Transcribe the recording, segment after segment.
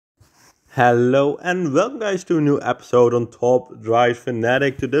Hello and welcome guys to a new episode on Top Drive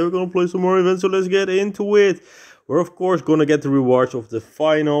Fanatic. Today we're gonna play some more events, so let's get into it. We're of course gonna get the rewards of the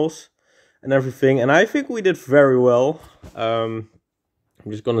finals and everything, and I think we did very well. I'm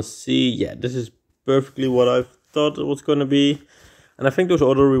just gonna see, yeah, this is perfectly what I thought it was gonna be. And I think those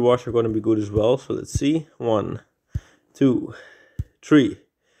other rewards are gonna be good as well. So let's see. 1, 2, 3,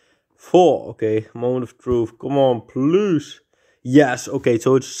 4. Okay, moment of truth. Come on, please. Yes, okay,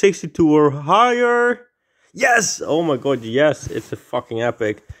 so it's 62 or higher. Yes! Oh my god, yes, it's a fucking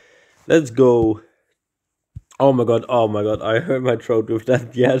epic. Let's go. Oh my god, I hurt my throat with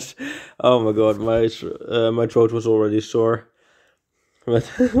that, yes. Oh my god, my throat was already sore. But,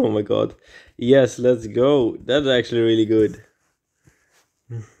 oh my god. Yes, let's go. That's actually really good.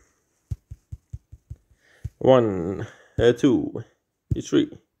 1, 2,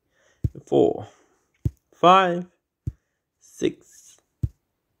 3, 4, 5, 6,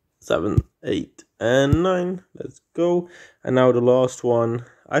 7, 8, and 9. Let's go. And now the last one.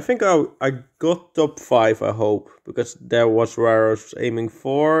 I think I got top 5, I hope, because that was where I was aiming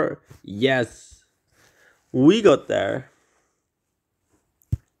for. Yes, we got there.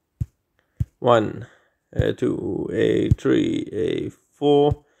 1, 2, 3,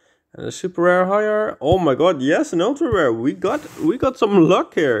 4, and a super rare higher. Oh my god, yes, an ultra rare. We got some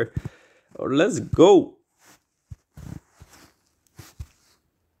luck here. Oh, let's go.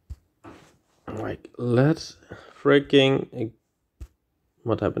 Like, let's freaking,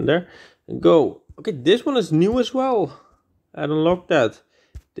 what happened there? Go. Okay, this one is new as well. Add unlock that.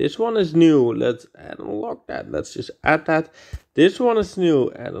 This one is new. Let's add unlock that. Let's just add that. This one is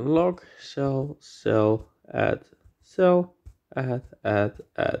new. Add unlock. Sell. Add. Sell. Add.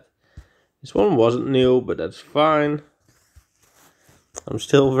 This one wasn't new, but that's fine. I'm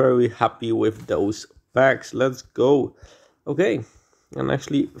still very happy with those packs. Let's go. Okay. And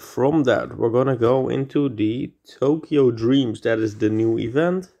actually, from that, we're gonna go into the Tokyo Dreams. That is the new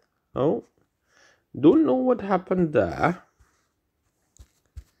event. Oh, don't know what happened there.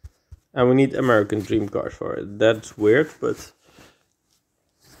 And we need American Dream cards for it. That's weird, but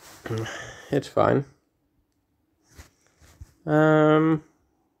it's fine.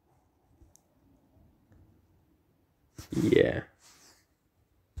 Yeah.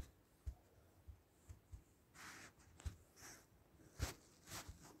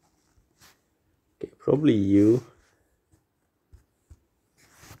 Okay, probably you.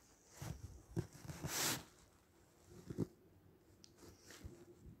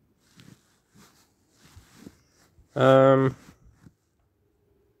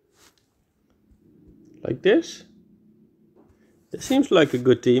 Like this. It seems like a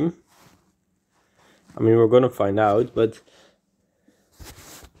good team. I mean, we're gonna find out, but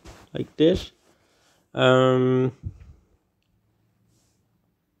like this.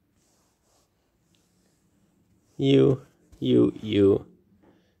 You.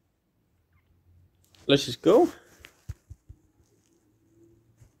 Let's just go.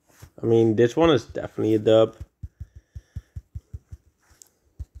 I mean, this one is definitely a dub.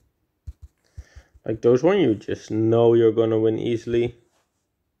 Like those one, you just know you're gonna win easily.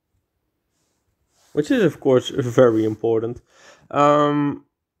 Which is, of course, very important. I'm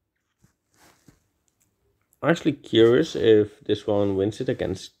actually curious if this one wins it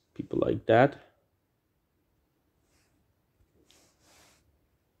against people like that.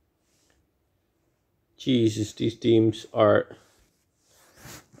 Jesus, these teams are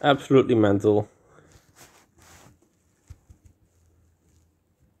absolutely mental.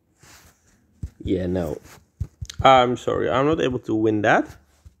 Yeah, no. I'm sorry, I'm not able to win that.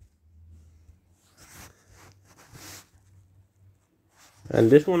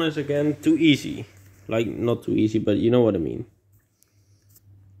 And this one is again too easy. Like, not too easy, but you know what I mean.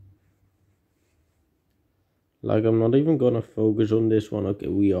 Like, I'm not even gonna focus on this one. Okay,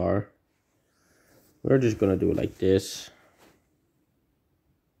 we are. We're just gonna do it like this.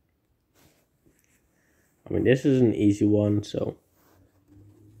 I mean, this is an easy one, so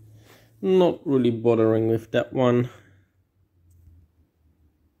not really bothering with that one.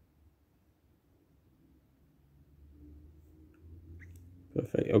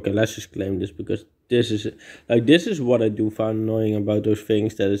 Perfect. Okay, let's just claim this, because this is what I do find annoying about those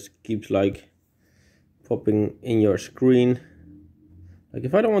things, that it keeps like popping in your screen. Like,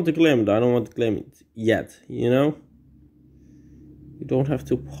 if I don't want to claim it, I don't want to claim it yet, you know? You don't have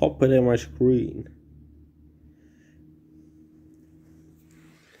to pop it in my screen.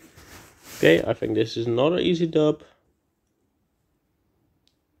 Okay, I think this is not an easy dub.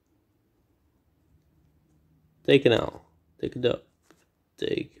 Take an L. Take a dub.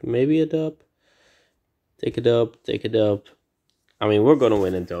 Take maybe a dub. Take a dub. Take a dub. I mean, we're gonna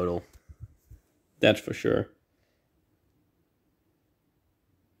win in total. That's for sure.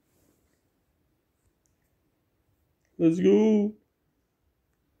 Let's go.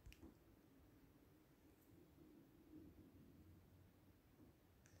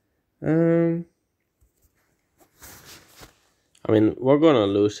 I mean, we're gonna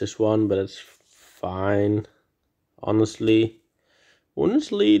lose this one, but it's fine. Honestly,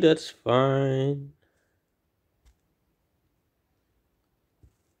 that's fine.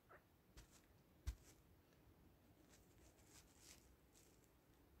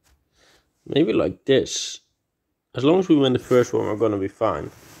 Maybe like this. As long as we win the first one, we're gonna be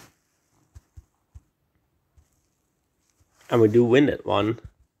fine. And we do win that one.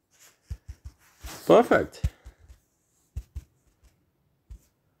 Perfect.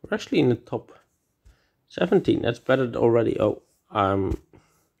 We're actually in the top 17. That's better already. Oh, I'm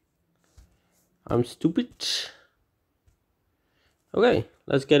stupid. Okay,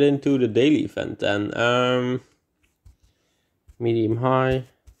 let's get into the daily event then. Medium high.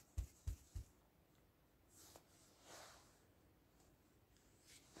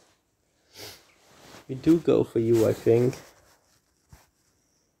 We do go for you, I think.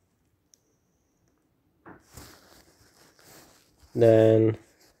 Then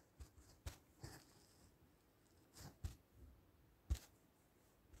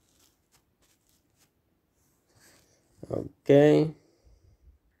okay.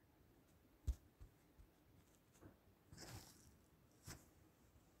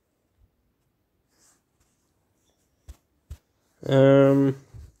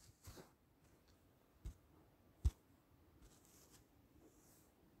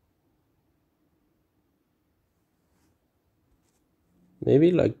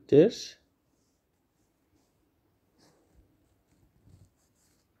 Maybe like this.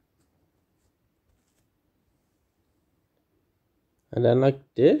 And then like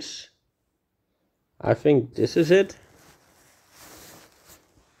this. I think this is it.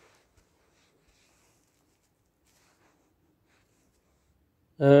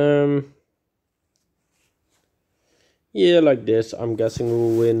 Yeah, like this. I'm guessing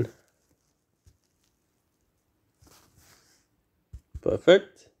we'll win.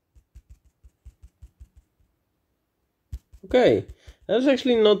 Perfect. Okay, that's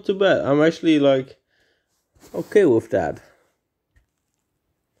actually not too bad. I'm actually like okay with that.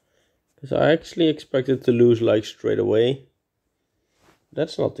 Because I actually expected to lose like straight away.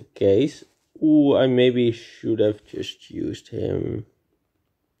 That's not the case. Ooh, I maybe should have just used him.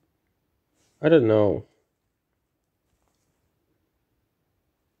 I don't know.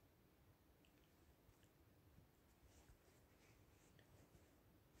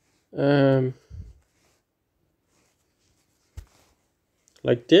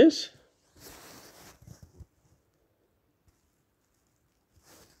 Like this.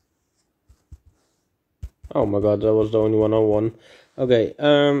 Oh my god, that was the only one I won. Okay,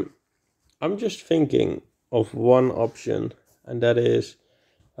 I'm just thinking of one option, and that is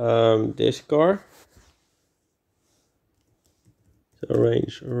this car. So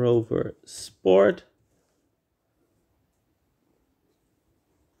Range Rover Sport.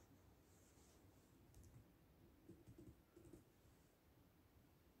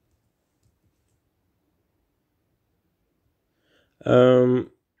 I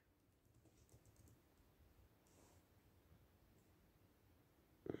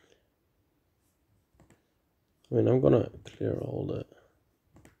mean, I'm gonna clear all the...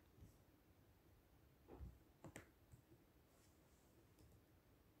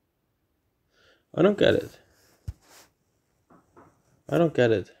 I don't get it. I don't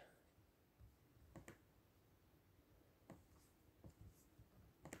get it.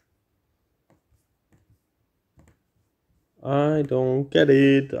 I don't get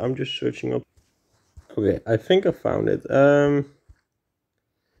it. I'm just searching up. Okay, I think I found it.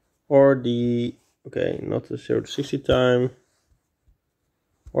 Or the... Okay, not the 0 to 60 time.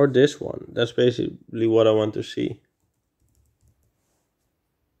 Or this one. That's basically what I want to see.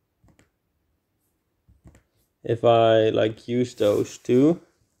 If I like use those two,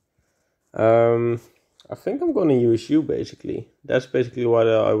 I think I'm gonna use you basically. That's basically what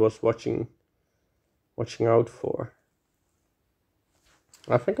I was watching out for.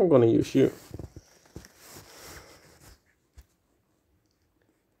 I think I'm gonna use you.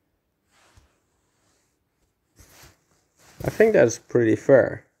 I think that's pretty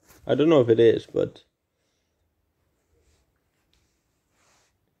fair. I don't know if it is, but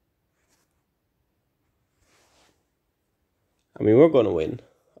I mean, we're gonna win.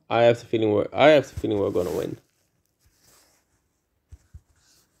 I have the feeling we're gonna win.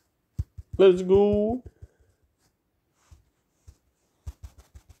 Let's go.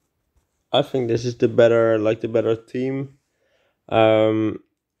 I think this is the better team. Of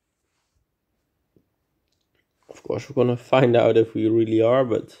course, we're gonna find out if we really are,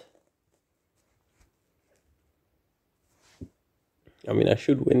 but I mean, I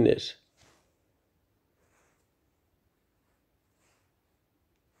should win this.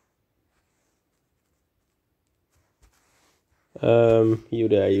 You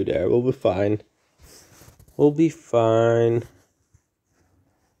there. We'll be fine. We'll be fine.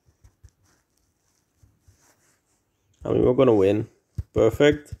 I mean, we're gonna win.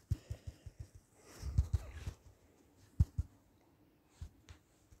 Perfect.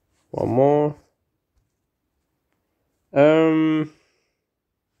 One more. I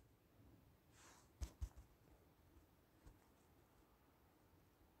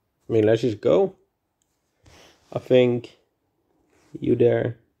mean, let's just go. I think you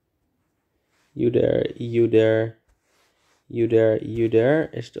there, you there, you there, you there, you there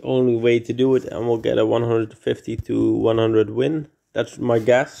is the only way to do it, and we'll get a 150 to 100 win. That's my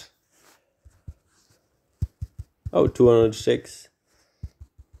guess. Oh, 206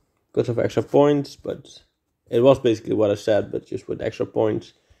 because of extra points, but it was basically what I said, but just with extra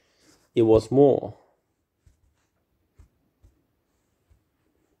points, it was more.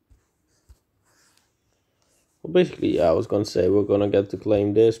 Well, basically, yeah, I was gonna say we're gonna get to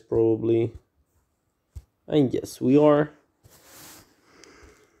claim this probably. And yes, we are.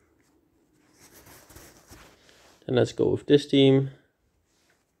 Then let's go with this team.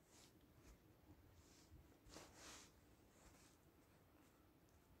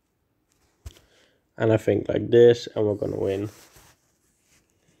 And I think like this, and we're gonna win.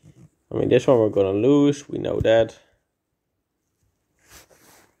 I mean, this one we're gonna lose, we know that.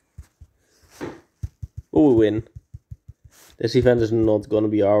 But we win. This event is not gonna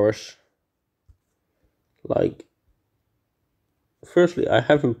be ours. Like, firstly, I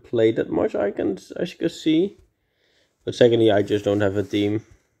haven't played that much, as you can see. But secondly, I just don't have a team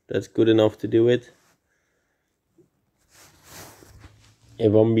that's good enough to do it.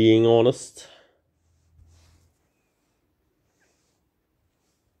 If I'm being honest.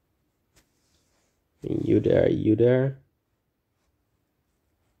 You there, you there.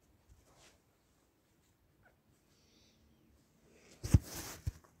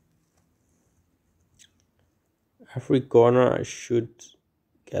 Every corner I should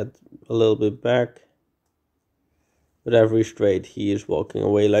get a little bit back. But every straight he is walking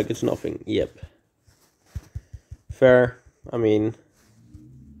away like it's nothing. Yep. Fair. I mean,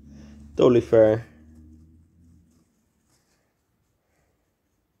 totally fair.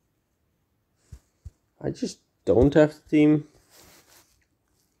 I just don't have the team,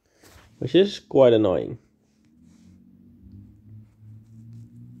 which is quite annoying.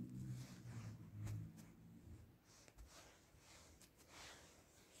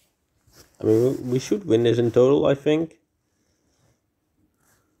 I mean, we should win this in total, I think.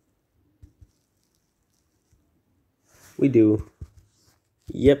 We do.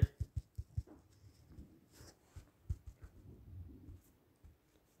 Yep.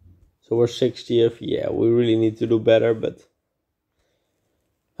 So we're 60th. Yeah, we really need to do better, but...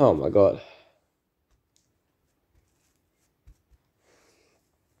 Oh my god.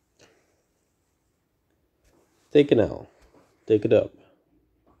 Take an L. Take it up.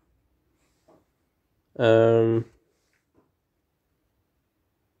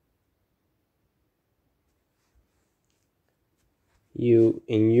 You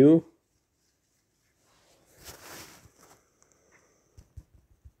and you.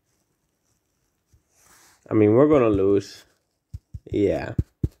 I mean, we're gonna lose. Yeah.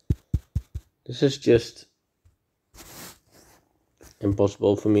 This is just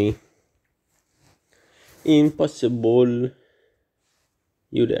impossible for me. Impossible.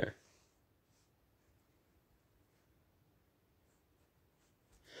 You there.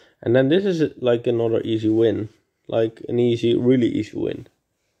 And then this is like another easy win. Like an easy, really easy win.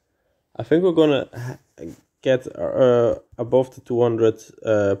 I think we're gonna get above the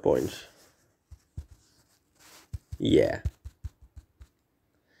 200 points. Yeah.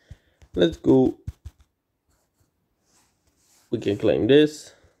 Let's go. We can claim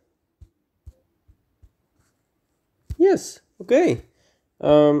this. Yes, okay.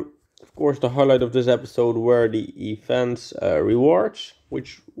 Of course, the highlight of this episode were the events rewards,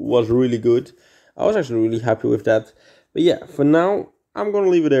 which was really good. I was actually really happy with that. But yeah, for now, I'm gonna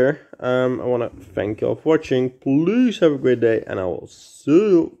leave it there. I want to thank you all for watching. Please have a great day, and I will see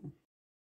you.